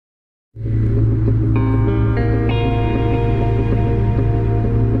Belden's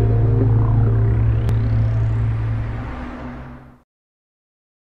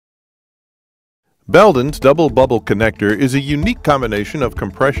Double Bubble connector is a unique combination of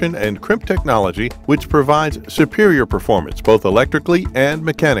compression and crimp technology which provides superior performance both electrically and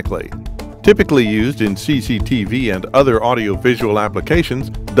mechanically. Typically used in CCTV and other audio-visual applications,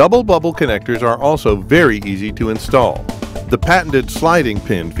 double bubble connectors are also very easy to install. The patented sliding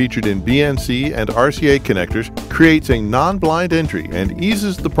pin featured in BNC and RCA connectors creates a non-blind entry and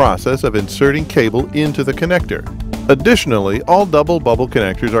eases the process of inserting cable into the connector. Additionally, all double bubble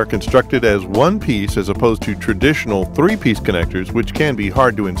connectors are constructed as one piece as opposed to traditional three-piece connectors, which can be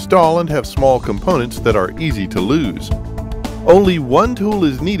hard to install and have small components that are easy to lose. Only one tool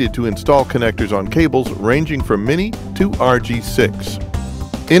is needed to install connectors on cables ranging from Mini to RG6.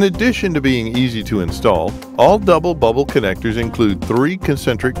 In addition to being easy to install, all double bubble connectors include 3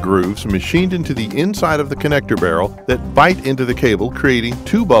 concentric grooves machined into the inside of the connector barrel that bite into the cable, creating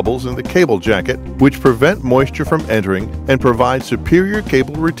 2 bubbles in the cable jacket, which prevent moisture from entering and provide superior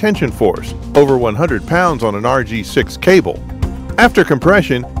cable retention force, over 100 pounds on an RG6 cable. After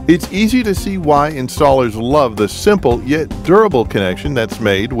compression, it's easy to see why installers love the simple yet durable connection that's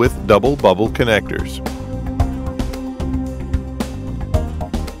made with double bubble connectors.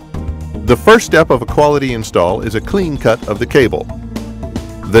 The first step of a quality install is a clean cut of the cable.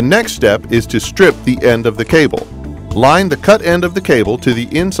 The next step is to strip the end of the cable. Line the cut end of the cable to the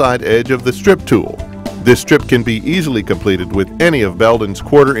inside edge of the strip tool. This strip can be easily completed with any of Belden's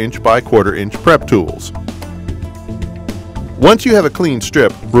 1/4 inch by 1/4 inch prep tools. Once you have a clean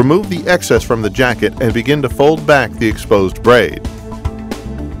strip, remove the excess from the jacket and begin to fold back the exposed braid.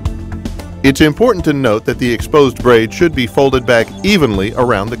 It's important to note that the exposed braid should be folded back evenly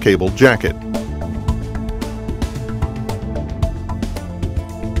around the cable jacket.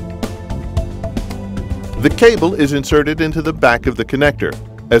 The cable is inserted into the back of the connector.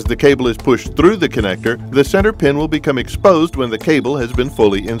 As the cable is pushed through the connector, the center pin will become exposed when the cable has been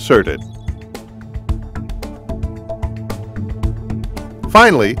fully inserted.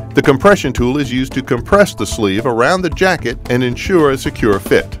 Finally, the compression tool is used to compress the sleeve around the jacket and ensure a secure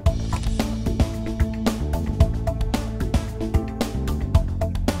fit.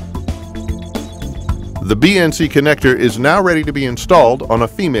 The BNC connector is now ready to be installed on a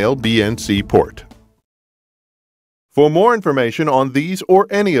female BNC port. For more information on these or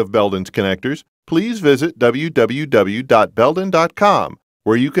any of Belden's connectors, please visit www.belden.com,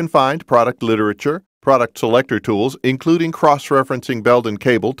 where you can find product literature, product selector tools, including cross-referencing Belden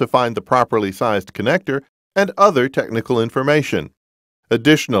cable to find the properly sized connector, and other technical information.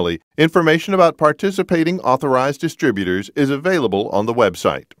 Additionally, information about participating authorized distributors is available on the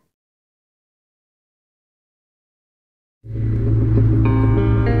website.